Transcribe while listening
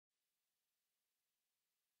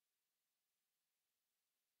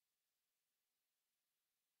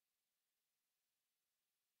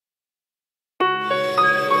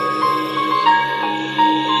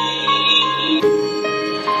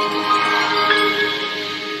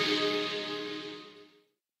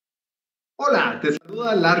te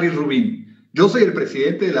saluda Larry Rubin. Yo soy el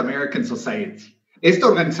presidente de la American Society. Esta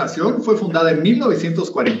organización fue fundada en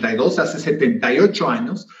 1942, hace 78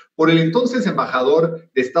 años, por el entonces embajador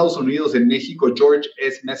de Estados Unidos en México, George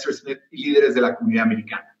S. Messersmith, y líderes de la comunidad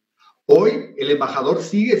americana. Hoy, el embajador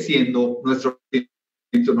sigue siendo nuestro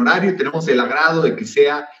presidente honorario y tenemos el agrado de que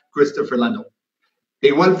sea Christopher Lano. De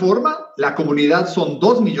igual forma, la comunidad son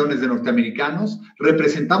 2 millones de norteamericanos,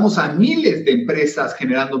 representamos a miles de empresas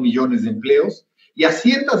generando millones de empleos y a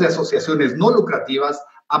cientos de asociaciones no lucrativas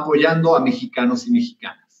apoyando a mexicanos y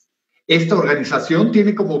mexicanas. Esta organización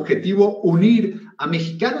tiene como objetivo unir a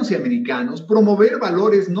mexicanos y americanos, promover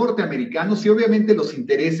valores norteamericanos y obviamente los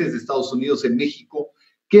intereses de Estados Unidos en México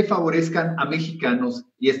que favorezcan a mexicanos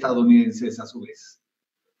y estadounidenses a su vez.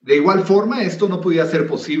 De igual forma, esto no podía ser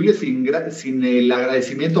posible sin el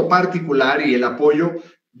agradecimiento particular y el apoyo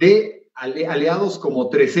de aliados como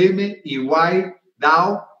 3M, EY,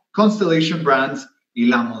 Dow, Constellation Brands y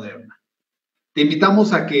La Moderna. Te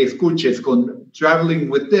invitamos a que escuches con Traveling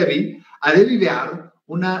with Deby a Deby Bear,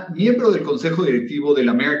 una miembro del Consejo Directivo de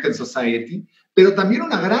la American Society, pero también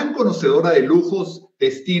una gran conocedora de lujos,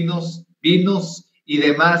 destinos, vinos y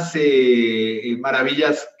demás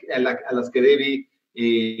maravillas a las que Deby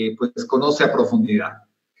pues conoce a profundidad.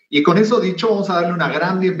 Y con eso dicho, vamos a darle una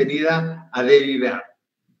gran bienvenida a Deby Bear.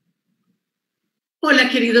 Hola,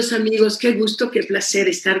 queridos amigos, qué gusto, qué placer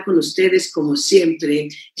estar con ustedes como siempre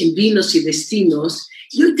en Vinos y Destinos.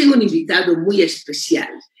 Y hoy tengo un invitado muy especial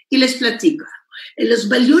y les platico. En los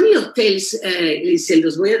Baglioni Hotels, se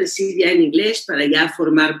los voy a decir ya en inglés para ya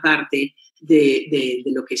formar parte de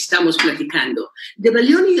lo que estamos platicando. The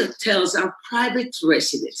Baglioni Hotels are private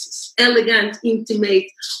residences, elegant, intimate,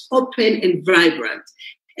 open, and vibrant.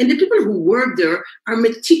 And the people who work there are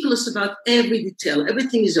meticulous about every detail.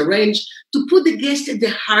 Everything is arranged to put the guest at the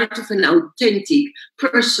heart of an authentic,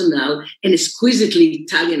 personal, and exquisitely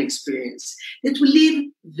Italian experience that will live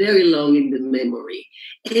very long in the memory.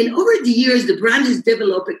 And over the years, the brand has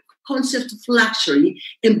developed a concept of luxury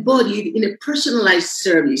embodied in a personalized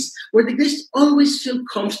service where the guests always feel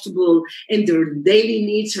comfortable and their daily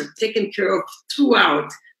needs are taken care of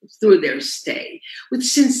through their stay, with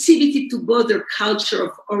sensitivity to both their culture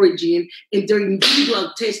of origin and their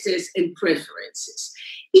individual tastes and preferences.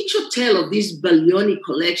 Each hotel of this Baglioni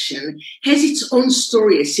collection has its own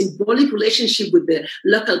story, a symbolic relationship with the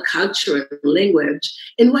local culture and language.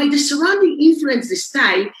 And while the surrounding influence the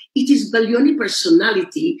style, it is Baglioni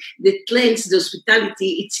personality that lends the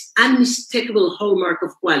hospitality its unmistakable hallmark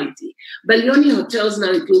of quality. Baglioni hotels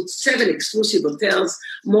now include 7 exclusive hotels,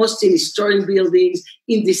 most in historic buildings,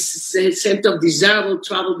 in the center of desirable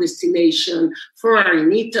travel destination, 4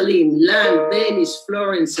 in Italy, in Milan, Venice,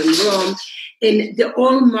 Florence, and Rome. And they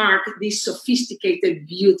all mark this sophisticated,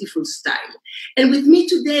 beautiful style. And with me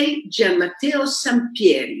today, Gianmatteo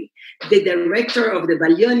Sampieri, the director of the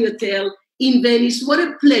Baglioni Hotel in Venice. What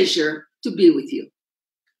a pleasure to be with you.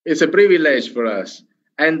 It's a privilege for us.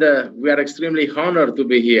 And we are extremely honored to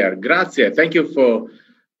be here. Grazie. Thank you for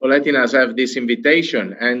letting us have this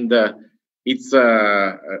invitation. And it's,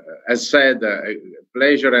 as said, a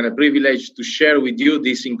pleasure and a privilege to share with you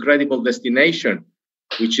this incredible destination,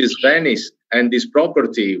 which is Venice, and this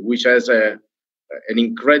property, which has an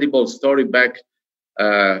incredible story back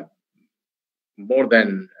more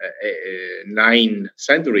than 9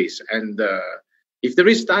 centuries. And if there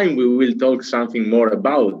is time, we will talk something more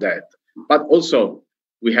about that. But also,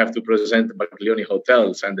 we have to present Baglioni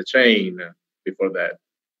Hotels and the chain before that.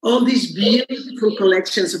 All these beautiful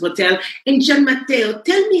collections of hotels. And Gianmatteo,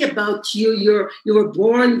 tell me about you. You were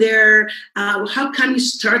born there. How come you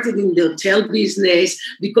started in the hotel business?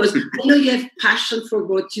 Because I know you have passion for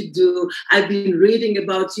what you do. I've been reading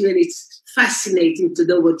about you, and it's fascinating to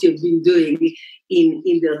know what you've been doing in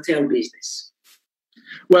the hotel business.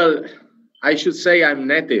 Well, I should say I'm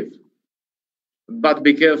native. But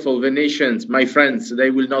be careful, Venetians, my friends, they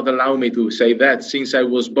will not allow me to say that, since I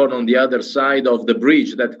was born on the other side of the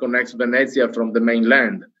bridge that connects Venezia from the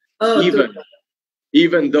mainland. Oh,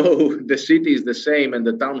 even though the city is the same and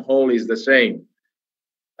the town hall is the same.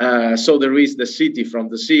 So there is the city from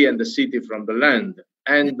the sea and the city from the land.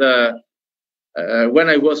 And when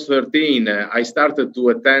I was 13, I started to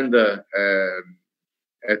attend a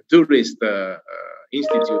tourist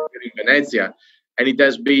institute here in Venezia. And it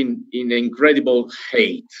has been in incredible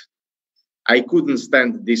hate. I couldn't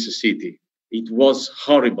stand this city. It was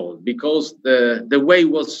horrible because the way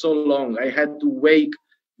was so long. I had to wake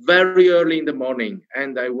very early in the morning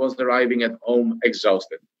and I was arriving at home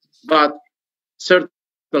exhausted. But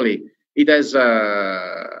certainly it has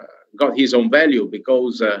got his own value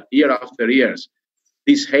because year after year,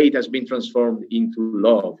 this hate has been transformed into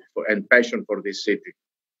love and passion for this city.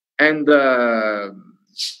 And,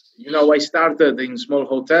 I started in small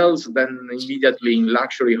hotels, then immediately in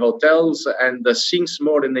luxury hotels. And since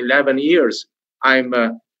more than 11 years, I'm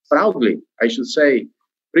proudly, I should say,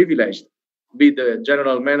 privileged to be the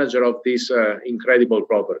general manager of this incredible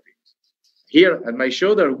property. Here at my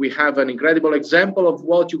shoulder, we have an incredible example of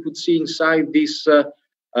what you could see inside this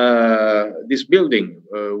this building,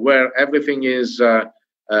 where everything is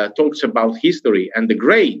talks about history and the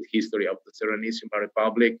great history of the Serenissima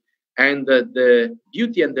Republic, and the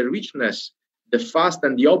beauty and the richness, the fast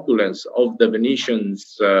and the opulence of the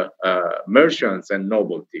Venetians' merchants and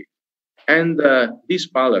nobility. And this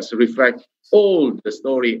palace reflects all the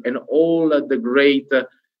story and all the great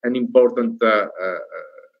and important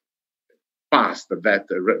past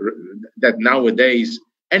that nowadays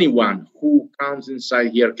anyone who comes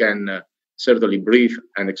inside here can certainly breathe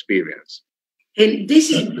and experience. And this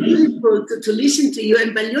is beautiful to listen to you.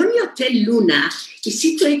 And Baglioni Hotel Luna is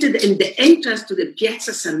situated in the entrance to the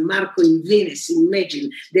Piazza San Marco in Venice. Imagine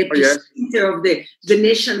the epicenter of the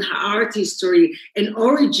Venetian art history and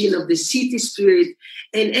origin of the city spirit.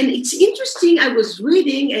 And it's interesting, I was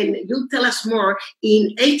reading, and you'll tell us more,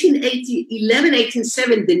 in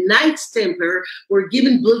 1807, the Knights Templar were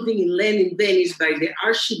given building in land in Venice by the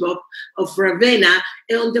Archbishop of Ravenna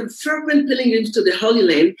and on the frequent pilgrims to the Holy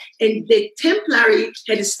Land. And the Templari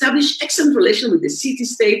had established excellent relations with the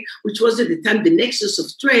city-state, which was at the time the nexus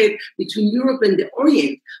of trade between Europe and the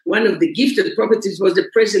Orient. One of the gifted properties was the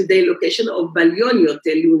present-day location of Baglioni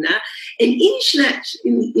Hotel Luna. And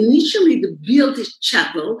initially they built a chapel,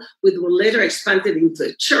 which was later expanded into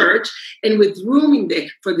a church, and with room in there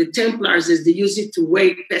for the Templars as they used it to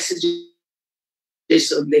wait passages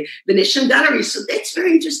of the Venetian gallery. So that's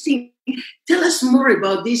very interesting. Tell us more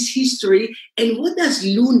about this history, and what does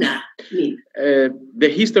Luna mean? The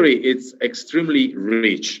history is extremely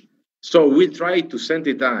rich. So we'll try to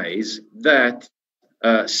synthesize that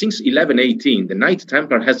since 1118, the Knight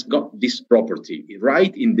Templar has got this property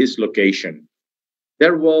right in this location.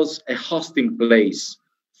 There was a hosting place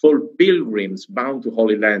for pilgrims bound to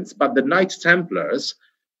Holy Lands, but the Knights Templars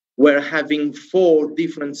were having 4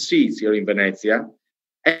 different seats here in Venezia.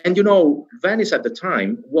 And, Venice at the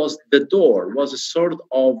time was the door, was a sort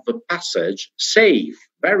of a passage, safe,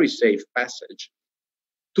 very safe passage,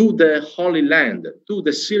 to the Holy Land, to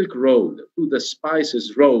the Silk Road, to the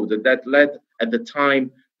Spices Road that led at the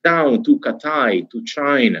time down to Cathay, to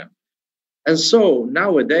China. And so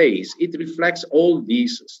nowadays it reflects all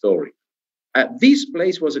these stories. This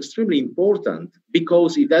place was extremely important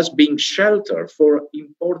because it has been shelter for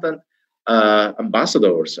important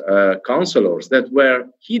ambassadors, consulars that were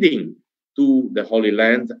heading to the Holy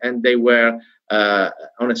Land, and they were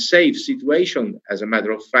on a safe situation, as a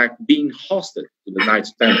matter of fact, being hosted to the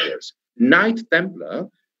Knights Templars. Knight Templar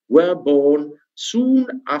were born soon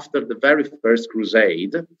after the very first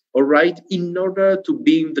crusade, all right, in order to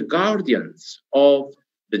be the guardians of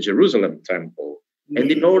the Jerusalem temple, and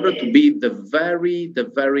in order to be the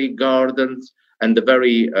very guardians and the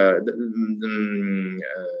very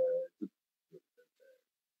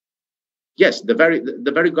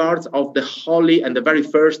the very guards of the holy and the very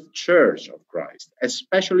first church of Christ,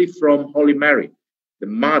 especially from Holy Mary, the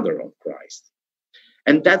mother of Christ.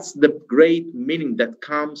 And that's the great meaning that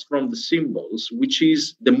comes from the symbols, which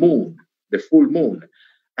is the moon, the full moon.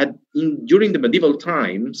 And during the medieval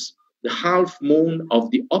times, the half moon of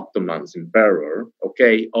the Ottoman emperor,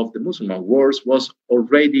 of the Muslim wars, was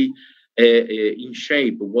already in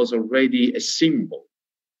shape, was already a symbol.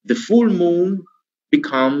 The full moon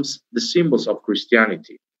becomes the symbols of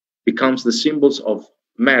Christianity, becomes the symbols of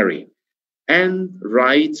Mary, and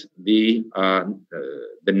the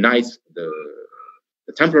knights, the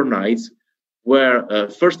Templar Knights, were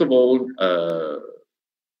first of all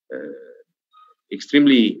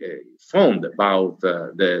extremely fond about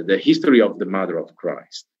the history of the Mother of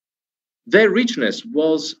Christ. Their richness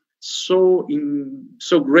was so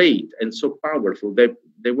great and so powerful.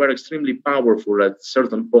 They were extremely powerful at a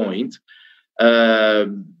certain point.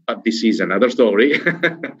 But this is another story.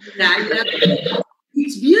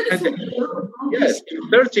 It's beautiful. And, yes,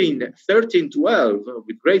 1312,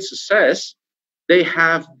 with great success, they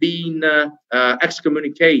have been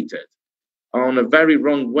excommunicated on a very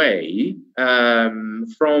wrong way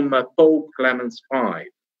from Pope Clement V.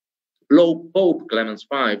 Pope Clement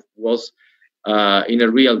V was in a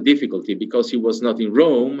real difficulty because he was not in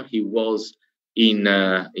Rome. He was in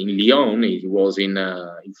Lyon. He was in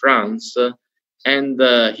France. And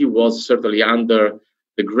he was certainly under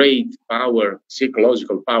the great power,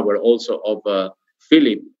 psychological power also of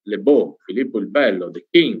Philippe le Beau, Filippo il Bello, the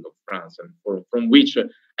king of France, and from which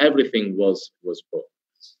everything was born.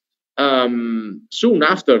 Soon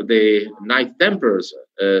after the Knight Templars,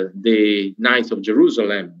 the Knights of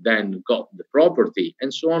Jerusalem then got the property,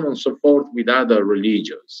 and so on and so forth with other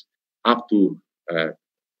religions, up to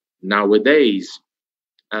nowadays,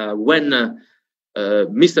 when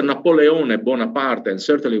Mr. Napoleone Bonaparte, and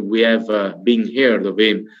certainly we have been heard of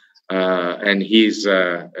him and his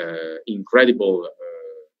incredible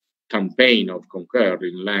campaign of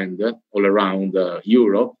conquering land all around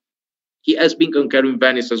Europe, he has been conquering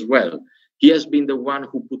Venice as well. He has been the one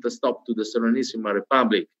who put a stop to the Serenissima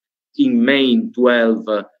Republic in May 12,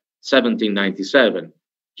 1797.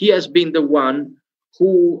 He has been the one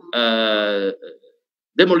who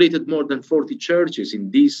demolished more than 40 churches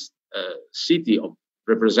in this city, of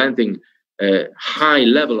representing a high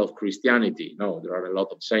level of Christianity. No, there are a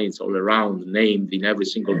lot of saints all around, named in every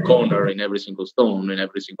single corner, in every single stone, in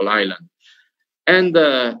every single island. And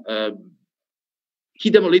he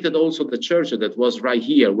demolished also the church that was right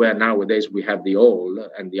here, where nowadays we have the hall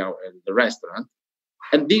and the restaurant.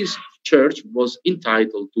 And this church was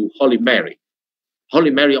entitled to Holy Mary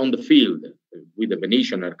on the Field, with the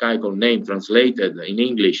Venetian archaical name translated in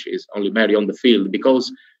English is Holy Mary on the Field,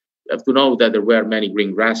 because you have to know that there were many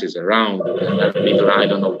green grasses around the little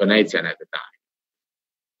island of Venezia at the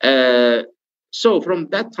time. So from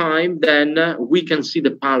that time, then we can see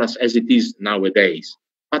the palace as it is nowadays.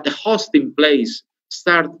 But the hosting place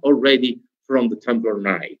start already from the Templar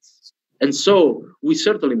Knights. And so we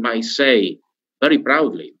certainly might say very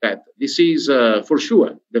proudly that this is for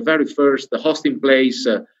sure the very first hosting place,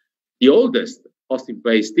 the oldest hosting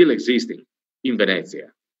place still existing in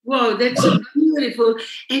Venezia. Wow, that's beautiful.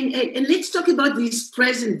 And let's talk about this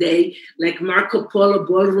present day, like Marco Polo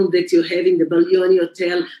ballroom that you have in the Baglioni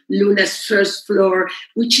Hotel, Luna's first floor,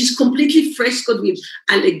 which is completely frescoed with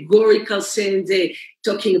allegorical scenes,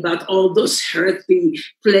 talking about all those earthly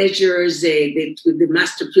pleasures with the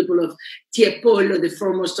master pupil of Tiepolo, the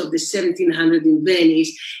foremost of the 1700 in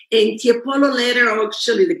Venice. And Tiepolo later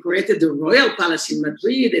actually decorated the Royal Palace in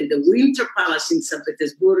Madrid and the Winter Palace in San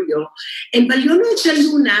Petersburgo. And Baglioni Hotel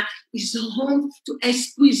Luna is home to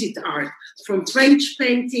exquisite art, from French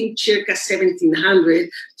painting, circa 1700,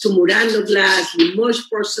 to Murano glass, Limoges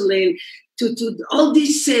porcelain, to all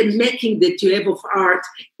this making that you have of art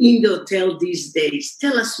in the hotel these days.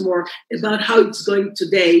 Tell us more about how it's going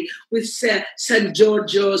today with San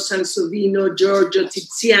Giorgio, Sansovino, Giorgio,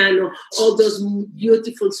 Tiziano, all those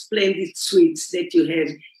beautiful, splendid suites that you have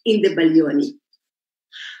in the Baglioni.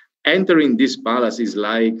 Entering this palace is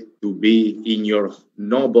like to be in your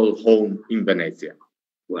noble home in Venezia,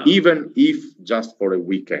 wow. Even if just for a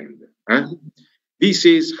weekend. Huh? This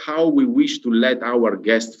is how we wish to let our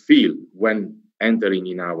guests feel when entering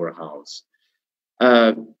in our house.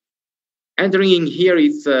 Entering in here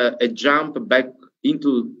is a jump back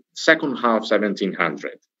into second half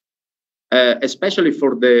 1700, especially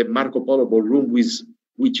for the Marco Polo ballroom,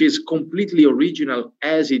 which is completely original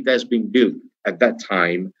as it has been built at that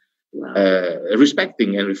time, wow.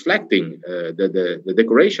 Respecting and reflecting the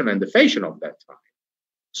decoration and the fashion of that time.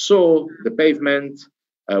 So the pavement,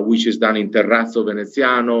 which is done in terrazzo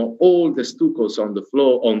veneziano, all the stuccos on the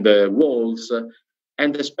floor, on the walls,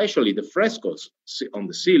 and especially the frescoes on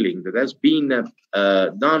the ceiling that has been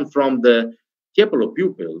done from the Tiepolo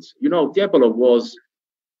pupils. You know, Tiepolo was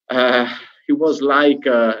he was like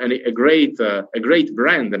a great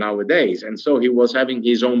brand nowadays, and so he was having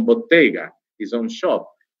his own bottega, his own shop,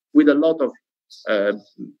 with a lot of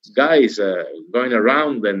guys going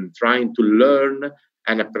around and trying to learn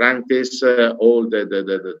and apprentice all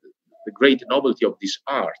the great novelty of this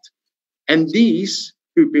art. And these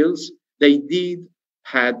pupils, they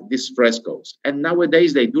had these frescoes. And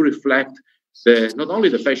nowadays they do reflect not only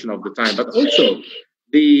the fashion of the time, but also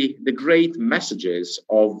the great messages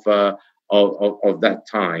of that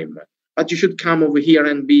time. But you should come over here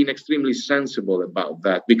and be extremely sensible about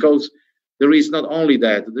that, because there is not only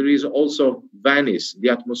that, there is also Venice, the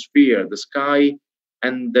atmosphere, the sky,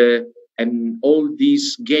 and all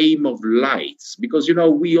this game of lights, because, you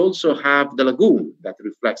know, we also have the lagoon that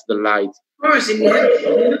reflects the light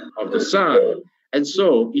of the sun. And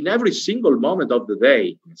so in every single moment of the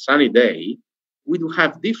day, sunny day, we do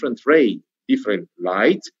have different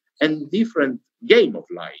lights and different game of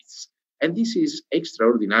lights. And this is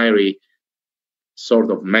extraordinary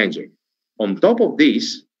sort of magic. On top of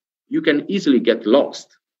this, you can easily get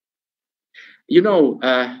lost. You know,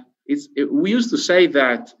 we used to say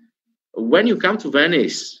that when you come to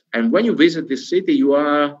Venice and when you visit this city,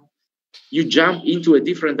 you jump into a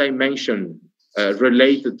different dimension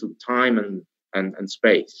related to time and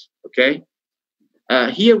space. Okay,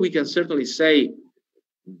 here we can certainly say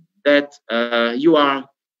that you are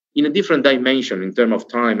in a different dimension in terms of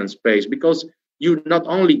time and space, because you not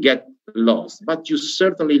only get lost, but you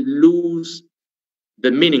certainly lose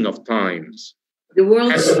the meaning of times. The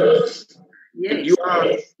world, yes.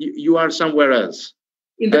 You are somewhere else.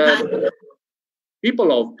 In the past.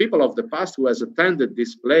 People of the past who has attended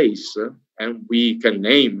this place, and we can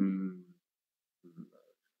name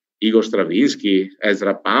Igor Stravinsky,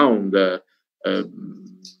 Ezra Pound,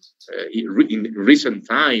 in recent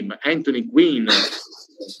time, Anthony Quinn,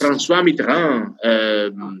 François Mitterrand,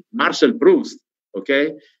 Marcel Proust,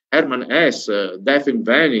 okay, Hermann Hesse, Death in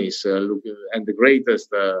Venice, and the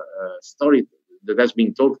greatest story that has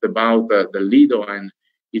been talked about, the Lido and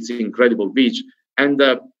its incredible beach. And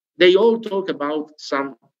they all talk about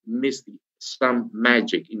some mystic, some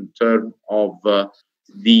magic in terms of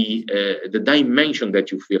the dimension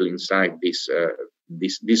that you feel inside this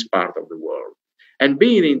part of the world. And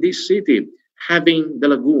being in this city, having the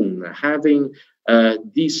lagoon, having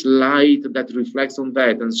this light that reflects on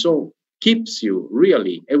that, and so keeps you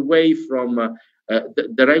really away from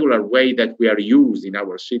the regular way that we are used in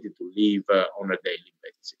our city to live on a daily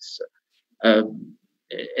basis.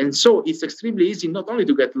 And so it's extremely easy not only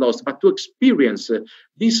to get lost, but to experience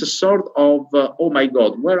this sort of, oh my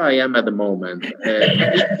God, where I am at the moment. And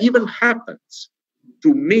it even happens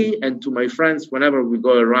to me and to my friends whenever we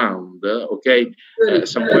go around,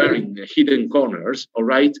 somewhere in hidden corners, all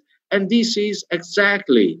right? And this is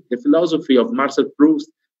exactly the philosophy of Marcel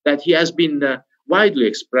Proust that he has been widely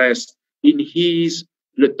expressed in his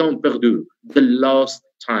Le Temps Perdu, the lost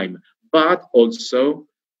time, but also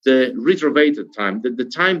the retrovated time, the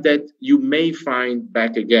time that you may find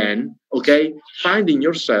back again, okay, finding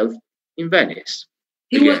yourself in Venice.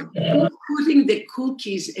 He was putting the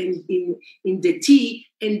cookies in the tea,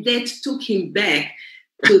 and that took him back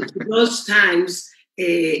to those times.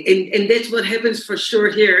 And that's what happens for sure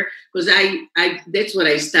here, because I that's what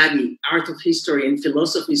I study, art of history and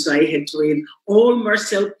philosophy. So I had to read all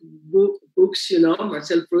Marcel books,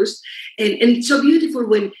 Marcel Proust. And it's so beautiful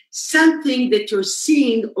when something that you're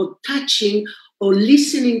seeing or touching or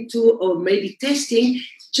listening to or maybe testing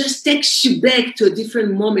just takes you back to a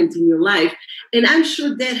different moment in your life. And I'm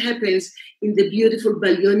sure that happens in the beautiful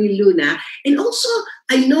Baglioni Luna. And also,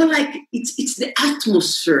 I know it's the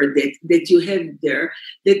atmosphere that you have there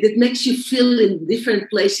that makes you feel in different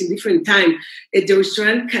place, in different time. At the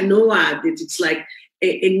restaurant Canoa, that it's like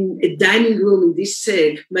a dining room in this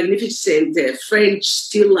magnificent French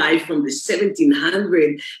still life from the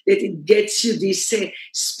 1700s, that it gets you this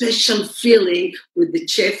special feeling with the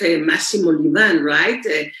chef Massimo Livan, right?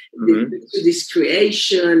 This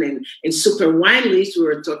creation and super wine list. We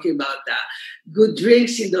were talking about good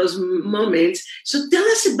drinks in those moments. So tell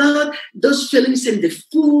us about those feelings and the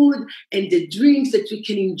food and the drinks that we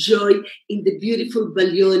can enjoy in the beautiful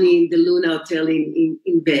Baglioni in the Luna Hotel in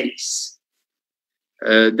Venice.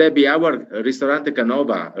 Deby, our Ristorante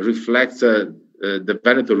Canova reflects the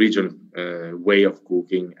Veneto region way of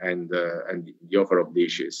cooking and the offer of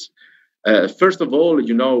dishes. First of all,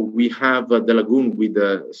 we have the lagoon with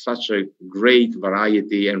such a great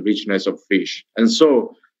variety and richness of fish. And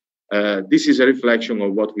so this is a reflection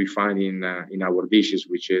of what we find in our dishes,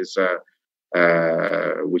 which is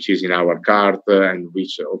in our cart, and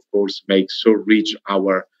which, of course, makes so rich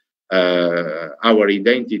our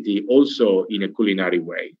identity also in a culinary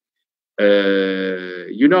way.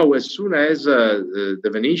 As soon as the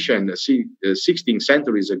Venetian 16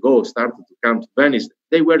 centuries ago started to come to Venice,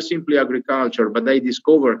 they were simply agriculture, but they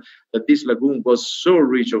discovered that this lagoon was so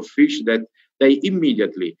rich of fish that they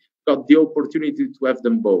immediately got the opportunity to have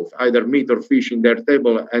them both, either meat or fish in their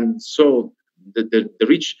table. And so the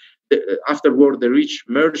rich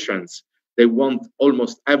merchants, they want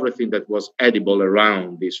almost everything that was edible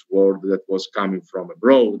around this world that was coming from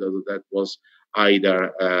abroad, that was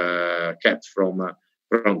either kept from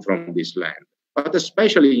this land. But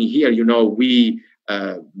especially here, we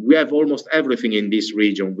have almost everything in this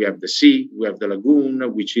region. We have the sea, we have the lagoon,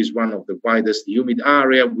 which is one of the widest humid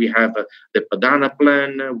area. We have the Padana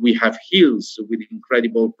Plain, we have hills with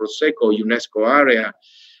incredible Prosecco UNESCO area,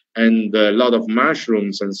 and a lot of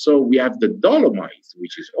mushrooms. And so we have the Dolomites,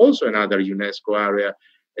 which is also another UNESCO area,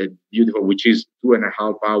 beautiful, which is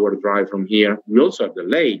 2.5 hour drive from here. We also have the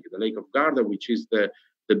Lake of Garda, which is the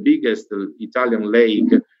biggest Italian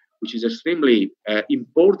lake, which is extremely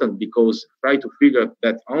important, because try to figure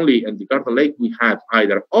that only in the Garda Lake we have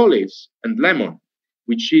either olives and lemon,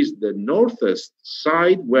 which is the northeast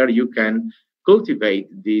side where you can cultivate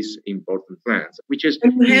these important plants, which is...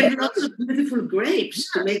 And we have lots of beautiful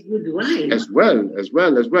grapes to make good wine. As well.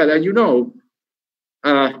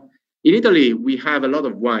 And In Italy, we have a lot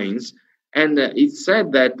of wines, and it's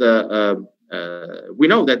said that we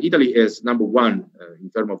know that Italy is number one in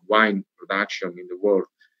terms of wine production in the world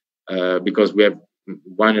because we have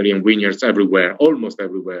winery and vineyards everywhere, almost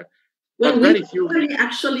everywhere. Well, but very few.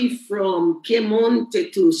 Actually, from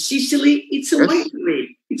Piemonte to Sicily, it's a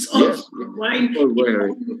winery. It's also wine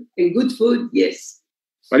and good food. Yes.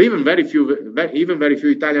 But even very few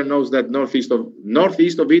Italian knows that northeast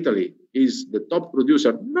of Italy is the top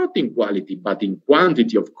producer, not in quality, but in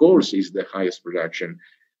quantity, of course, is the highest production.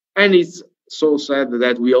 And it's so sad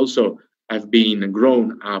that we also have been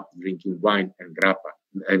grown up drinking wine and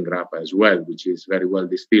grappa as well, which is very well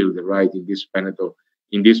distilled right in this Veneto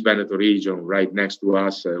region, right next to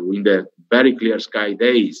us. In the very clear sky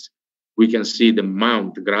days, we can see the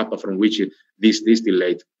Mount Grappa from which this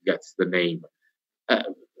distillate gets the name.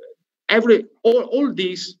 All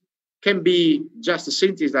these can be just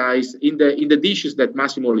synthesized in the dishes that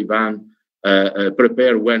Massimo Olivan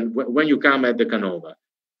prepare when you come at the Canova.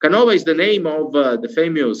 Canova is the name of the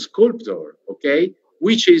famous sculptor, okay,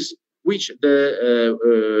 which is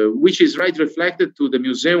right reflected to the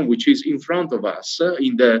museum which is in front of us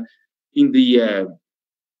in the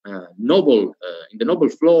noble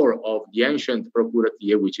floor of the ancient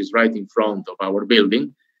Procuratie, which is right in front of our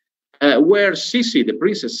building. Where Sissi, the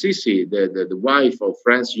Princess Sissi, the wife of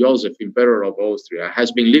Franz Joseph, Emperor of Austria,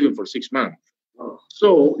 has been living for 6 months.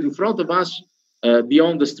 So in front of us,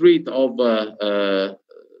 beyond the street of the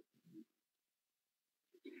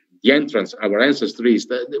entrance, our ancestries,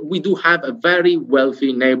 we do have a very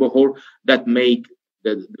wealthy neighborhood that make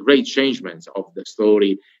the great changements of the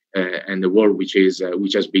story and the world which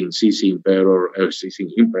has been Sissi Emperor, Sissi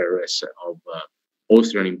Empress of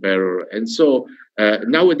Austrian Emperor. And so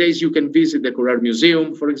nowadays you can visit the Correr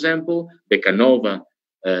Museum, for example, the Canova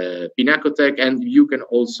Pinacothek, and you can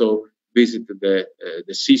also visit the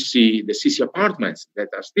Sissi apartments that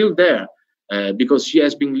are still there because she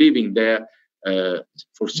has been living there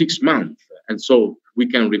for 6 months. And so we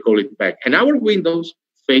can recall it back. And our windows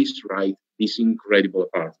face right these incredible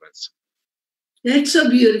apartments. That's so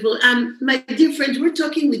beautiful. My dear friends, we're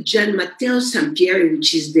talking with Gian Matteo Sampieri,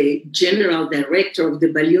 which is the general director of the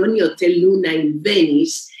Baglioni Hotel Luna in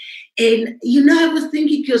Venice. And, I was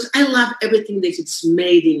thinking, because I love everything that it's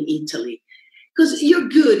made in Italy. Because you're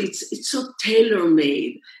good. It's so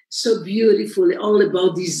tailor-made, so beautiful, all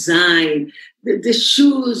about design, the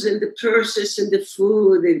shoes and the purses and the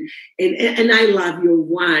food. And I love your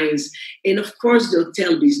wines. And, of course, the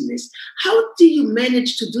hotel business. How do you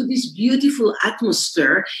manage to do this beautiful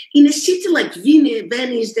atmosphere in a city like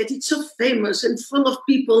Venice, that it's so famous and full of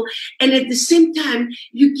people, and at the same time,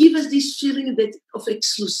 you give us this feeling of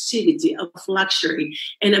exclusivity, of luxury.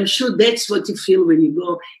 And I'm sure that's what you feel when you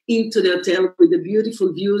go into the hotel with the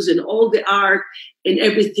beautiful views and all the art and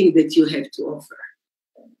everything that you have to offer.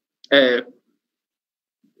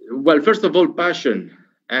 Well, first of all, passion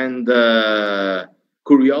and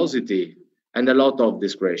curiosity and a lot of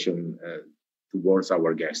discretion towards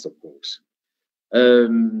our guests, of course.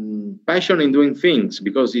 Passion in doing things,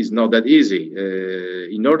 because it's not that easy.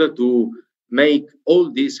 In order to make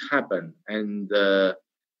all this happen and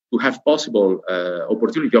to have possible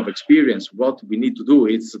opportunity of experience, what we need to do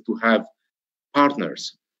is to have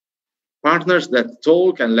partners that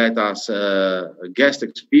talk and let us guest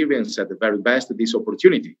experience at the very best this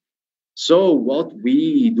opportunity. So what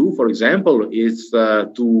we do, for example, is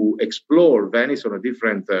to explore Venice in a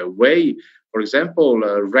different way. For example,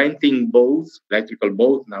 renting boats, electrical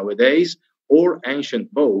boats nowadays, or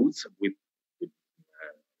ancient boats with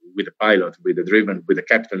a pilot, with the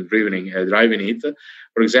captain driving it.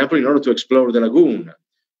 For example, in order to explore the lagoon.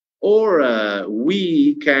 Or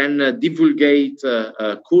we can divulgate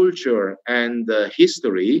culture and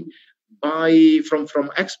history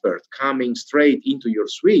from experts coming straight into your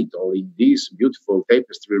suite or in this beautiful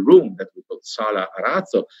tapestry room that we call Sala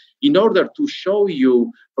Arazzo, in order to show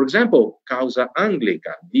you, for example, Causa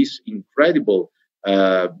Anglica, this incredible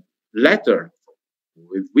letter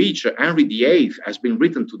with which Henry VIII has been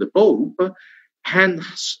written to the Pope and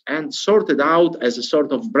sorted out as a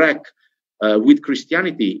sort of break with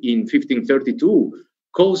Christianity in 1532,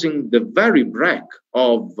 causing the very break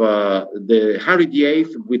of the Henry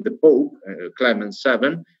VIII with the Pope, Clement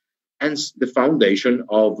VII, and the foundation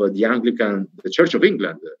of the Church of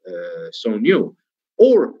England, so new.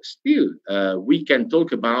 Or still, we can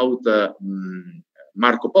talk about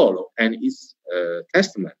Marco Polo and his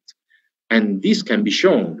testament. And this can be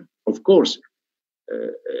shown. Of course,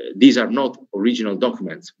 these are not original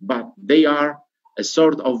documents, but they are a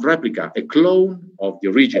sort of replica, a clone of the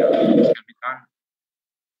original. This can be done.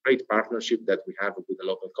 Great partnership that we have with a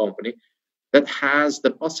local company. that has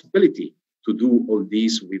the possibility to do all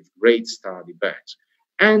this with great study bags.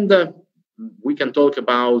 And we can talk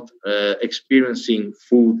about experiencing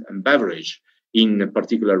food and beverage in a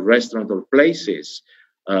particular restaurant or places.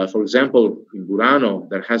 For example, in Burano,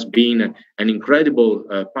 there has been an incredible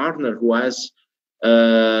partner who has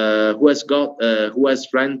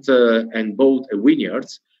rent and bought a vineyard,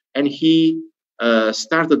 and he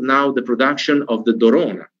started now the production of the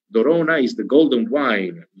Dorona. Dorona is the golden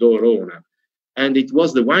wine, Dorona, and it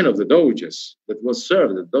was the wine of the Doges that was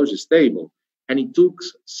served at the Doge's table. And it took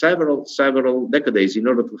several decades in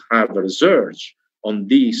order to have a research on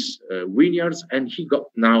these vineyards, and he got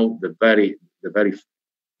now the very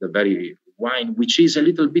wine, which is a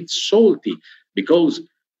little bit salty, because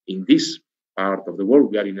in this part of the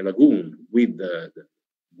world we are in a lagoon with the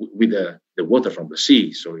water from the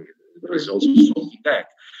sea, so there is also salty deck.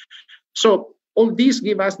 So all these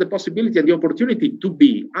give us the possibility and the opportunity to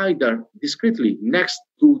be either discreetly next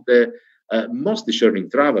to the most discerning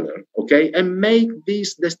traveler, okay, and make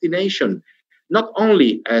this destination not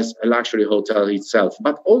only as a luxury hotel itself,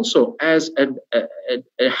 but also as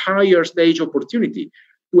a higher stage opportunity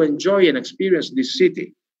to enjoy and experience this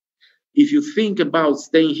city. If you think about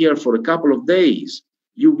staying here for a couple of days,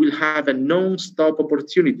 you will have a non-stop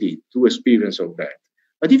opportunity to experience all that.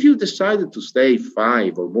 But if you decided to stay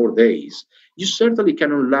 5 or more days, you certainly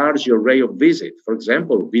can enlarge your array of visit. For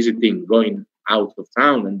example, going out of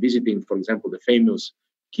town and visiting, for example, the famous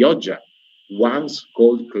Chioggia, once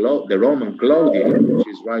called the Roman Claudia, which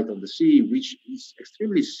is right on the sea, which is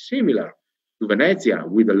extremely similar to Venezia,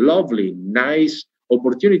 with a lovely, nice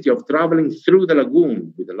opportunity of traveling through the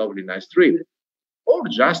lagoon with a lovely, nice trip. Or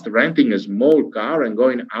just renting a small car and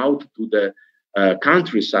going out to the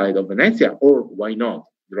countryside of Venezia, or why not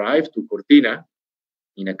drive to Cortina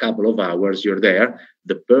in a couple of hours. You're there,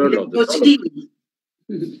 the pearl of the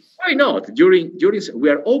why not? During we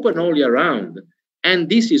are open all year round, and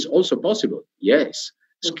this is also possible. Yes,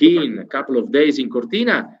 skiing a couple of days in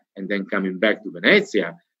Cortina and then coming back to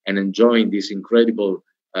Venezia and enjoying this incredible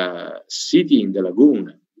city in the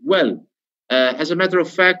lagoon. Well, as a matter of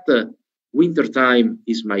fact, winter time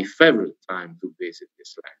is my favorite time to visit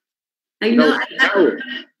this land.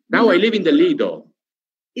 Now I live in the Lido.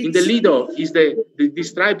 In the Lido is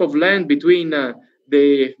this type of land between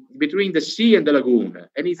the sea and the lagoon,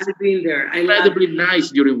 and it's incredibly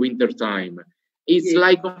nice during winter time. It's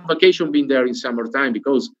like on vacation being there in summertime,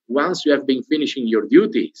 because once you have been finishing your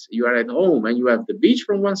duties, you are at home and you have the beach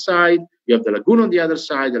from one side, you have the lagoon on the other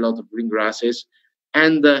side, a lot of green grasses,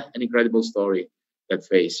 and an incredible story that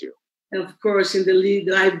faces you. Of course, in the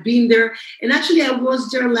Lido, I've been there. And actually, I was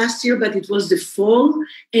there last year, but it was the fall.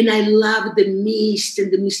 And I loved the mist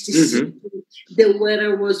and the mysticism. Mm-hmm. The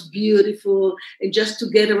weather was beautiful. And just to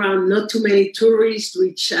get around, not too many tourists,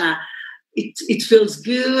 which it feels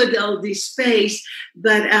good, all this space.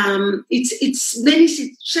 But it's Venice.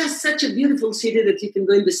 It's just such a beautiful city that you can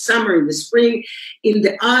go in the summer, in the spring, in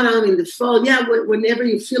the autumn, in the fall. Yeah, whenever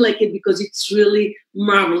you feel like it, because it's really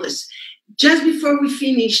marvelous. Just before we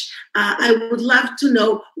finish, I would love to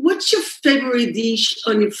know, what's your favorite dish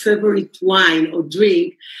or your favorite wine or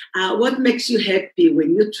drink? What makes you happy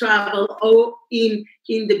when you travel or in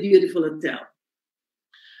the beautiful hotel?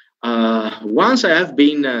 Once I have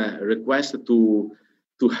been requested to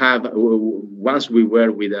have, once we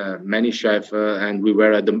were with many chefs and we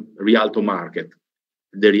were at the Rialto Market.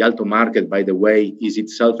 The Rialto Market, by the way, is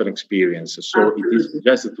itself an experience. So it is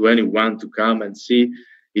suggested to anyone to come and see.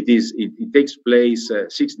 It takes place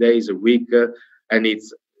 6 days a week, and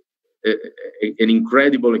it's an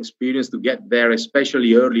incredible experience to get there,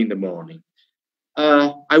 especially early in the morning.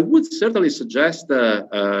 I would certainly suggest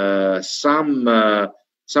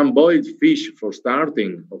some boiled fish for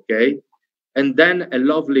starting, okay, and then a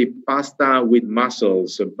lovely pasta with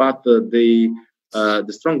mussels, but the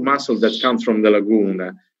strong mussels that comes from the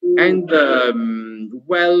lagoon, and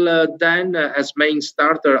then as main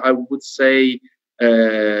starter, I would say.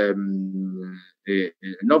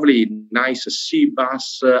 Lovely, nice sea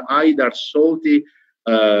bass, either salty,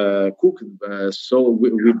 cooked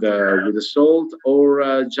with the salt,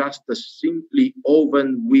 or just simply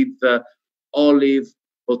oven with olive,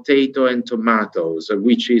 potato, and tomatoes,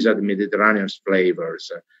 which is the Mediterranean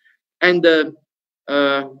flavors. And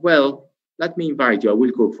let me invite you. I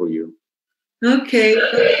will cook for you. Okay.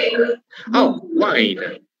 Oh,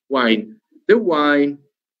 wine. The wine.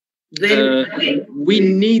 We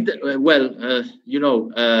need,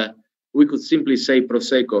 we could simply say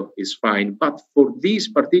Prosecco is fine, but for this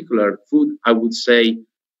particular food, I would say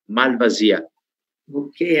Malvasia.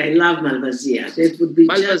 Okay, I love Malvasia. That would be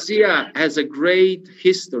Malvasia has a great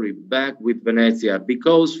history back with Venezia,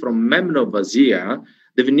 because from Memnovasia,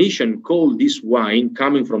 the Venetian called this wine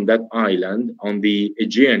coming from that island on the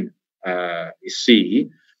Aegean Sea.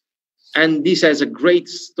 And this has a great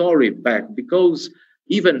story back, because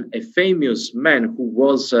even a famous man who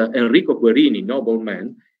was Enrico Querini,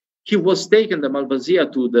 nobleman, he was taken to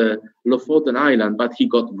Malvasia to the Lofoten Island, but he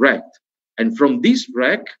got wrecked. And from this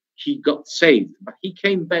wreck, he got saved. But he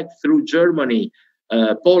came back through Germany,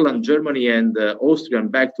 Poland, Germany, and Austria,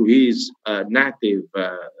 and back to his native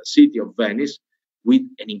city of Venice with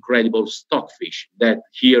an incredible stockfish that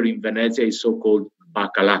here in Venezia is so-called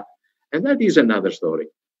bacala. And that is another story.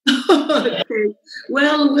 Okay.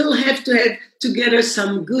 Well, we'll have to have together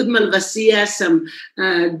some good Malvasia, some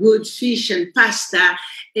good fish and pasta.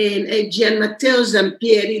 And Gian Matteo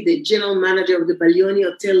Zampieri, the general manager of the Baglioni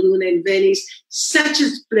Hotel Luna in Venice, such a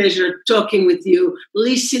pleasure talking with you,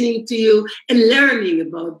 listening to you, and learning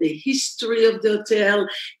about the history of the hotel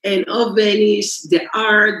and of Venice, the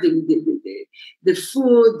art, the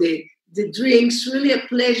food, the drinks. Really a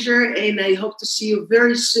pleasure, and I hope to see you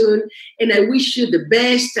very soon. And I wish you the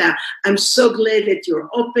best. I'm so glad that you're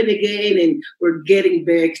open again and we're getting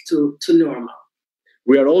back to normal.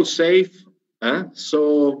 We are all safe.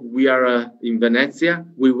 So we are in Venezia.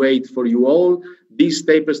 We wait for you all. This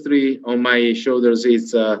tapestry on my shoulders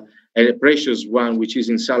is a precious one, which is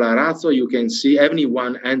in Sala Arazzo. You can see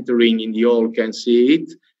anyone entering in the hall can see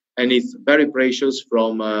it. And it's very precious,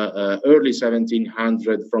 from early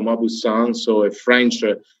 1700 from Aubusson, so a French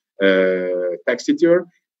texture.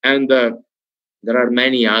 And there are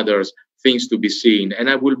many others things to be seen. And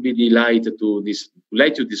I will be delighted to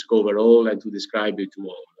let you discover all and to describe it to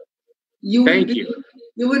all. Thank you.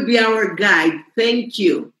 You would be our guide. Thank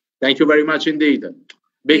you. Thank you very much indeed.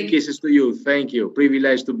 Big kisses to you. Thank you.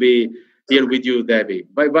 Privileged to be here with you, Deby.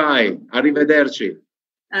 Bye-bye. Arrivederci.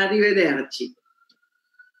 Arrivederci.